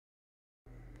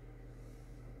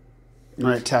All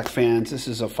right, TAC fans, this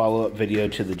is a follow-up video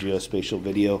to the geospatial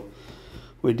video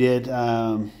we did.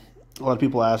 A lot of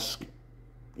people ask,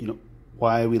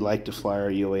 why we like to fly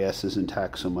our UASs in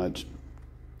TAC so much.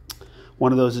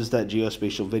 One of those is that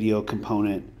geospatial video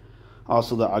component.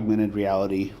 Also, the augmented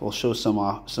reality will show some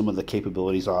of the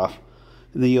capabilities off.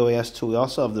 In the UAS tool, we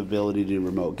also have the ability to do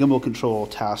remote gimbal control,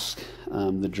 task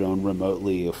the drone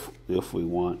remotely if we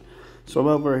want. So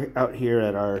I'm out here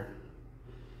at our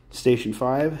Station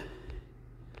 5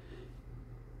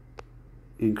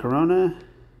 in Corona,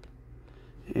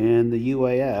 and the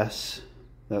UAS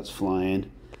that's flying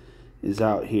is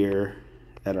out here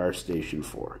at our Station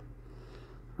 4.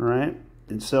 All right,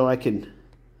 and so I can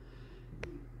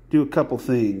do a couple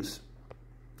things.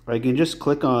 I can just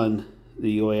click on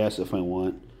the UAS if I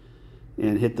want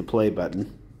and hit the play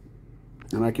button,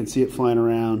 and I can see it flying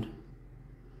around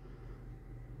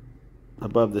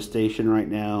above the station right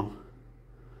now.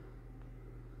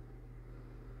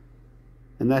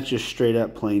 And that's just straight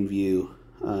up plain view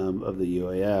of the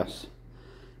UAS.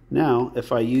 Now,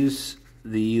 if I use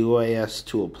the UAS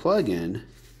tool plugin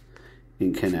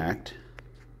and connect,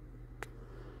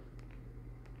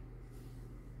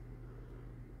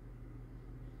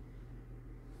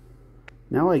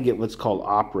 now I get what's called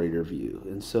operator view.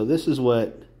 And so this is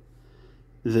what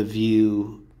the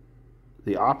view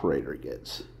the operator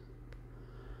gets.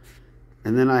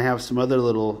 And then I have some other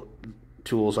little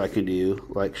tools I can do,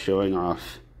 like showing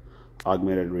off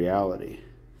augmented reality.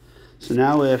 So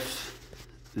now if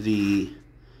the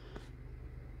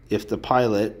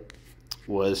pilot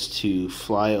was to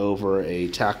fly over a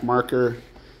TAC marker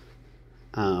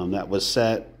that was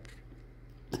set,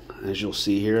 as you'll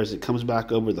see here, as it comes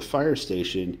back over the fire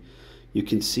station, you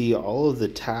can see all of the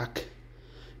TAC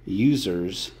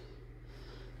users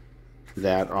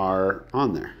that are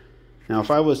on there. Now,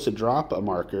 if I was to drop a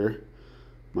marker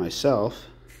myself,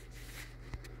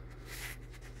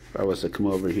 if I was to come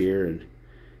over here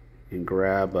and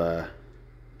grab a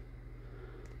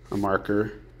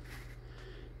marker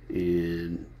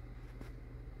and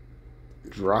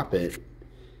drop it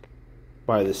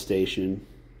by the station,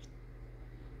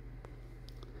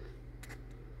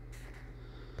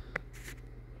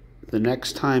 the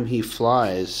next time he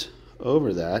flies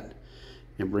over that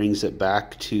and brings it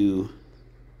back to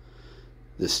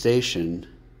the station,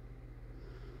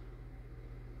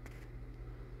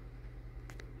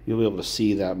 you'll be able to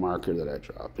see that marker that I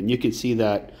dropped. And you can see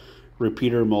that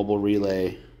repeater mobile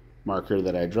relay marker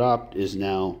that I dropped is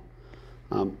now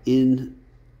in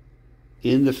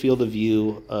the field of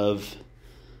view of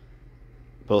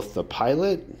both the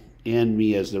pilot and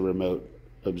me as the remote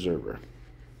observer.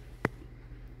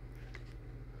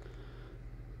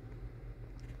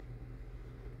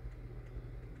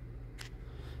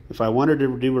 If I wanted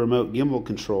to do remote gimbal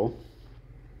control,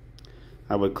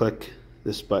 I would click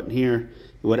this button here.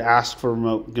 It would ask for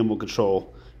remote gimbal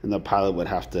control, and the pilot would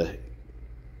have to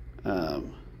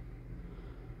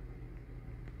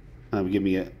give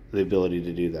me the ability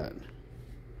to do that.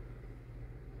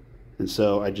 And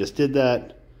so I just did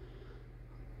that.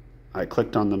 I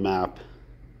clicked on the map,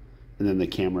 and then the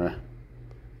camera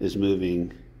is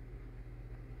moving.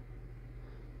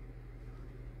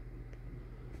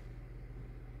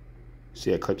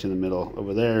 See, I clicked in the middle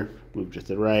over there, moved to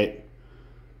the right.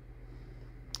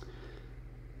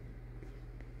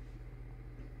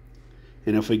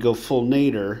 And if we go full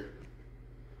nadir,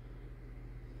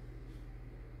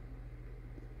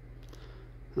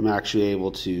 I'm actually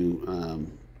able to,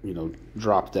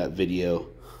 drop that video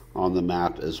on the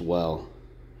map as well.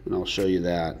 And I'll show you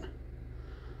that.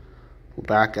 We'll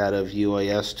back out of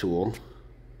UAS tool,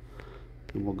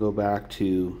 and we'll go back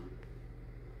to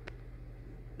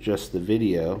just the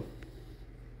video.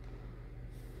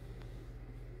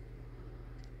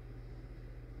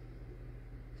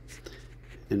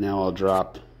 And now I'll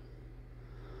drop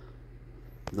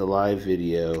the live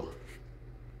video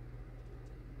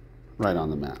right on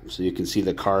the map. So you can see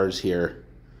the cars here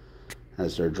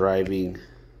as they're driving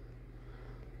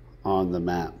on the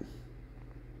map.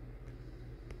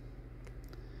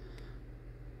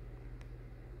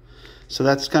 So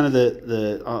that's kind of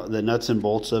the nuts and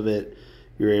bolts of it.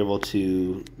 You're able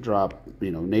to drop,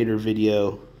 nadir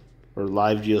video or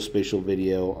live geospatial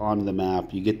video on the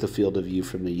map. You get the field of view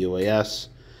from the UAS,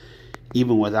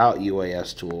 even without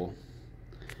UAS tool.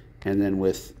 And then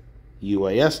with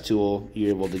UAS tool, you're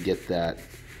able to get that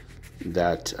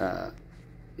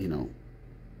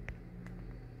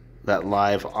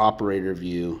live operator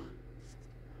view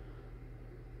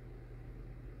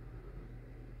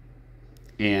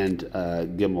and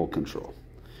gimbal control.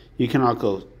 You can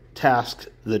also task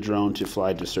the drone to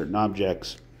fly to certain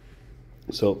objects.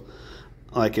 So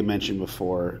like I mentioned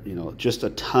before, just a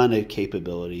ton of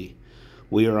capability.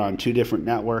 We are on 2 different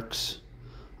networks,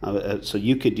 so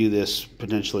you could do this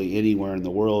potentially anywhere in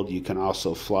the world. You can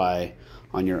also fly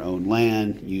on your own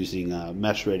land using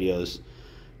mesh radios.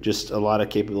 Just a lot of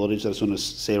capabilities. I just want to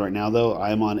say right now, though,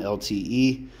 I'm on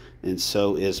LTE, and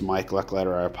so is Mike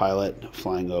Lucklider, our pilot,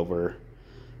 flying over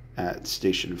at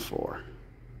Station 4.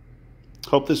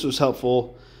 Hope this was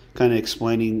helpful, kind of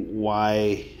explaining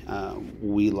why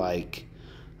we like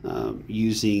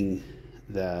using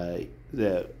the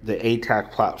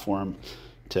ATAK platform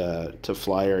to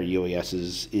fly our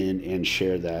UASs in and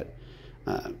share that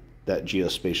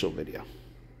geospatial video.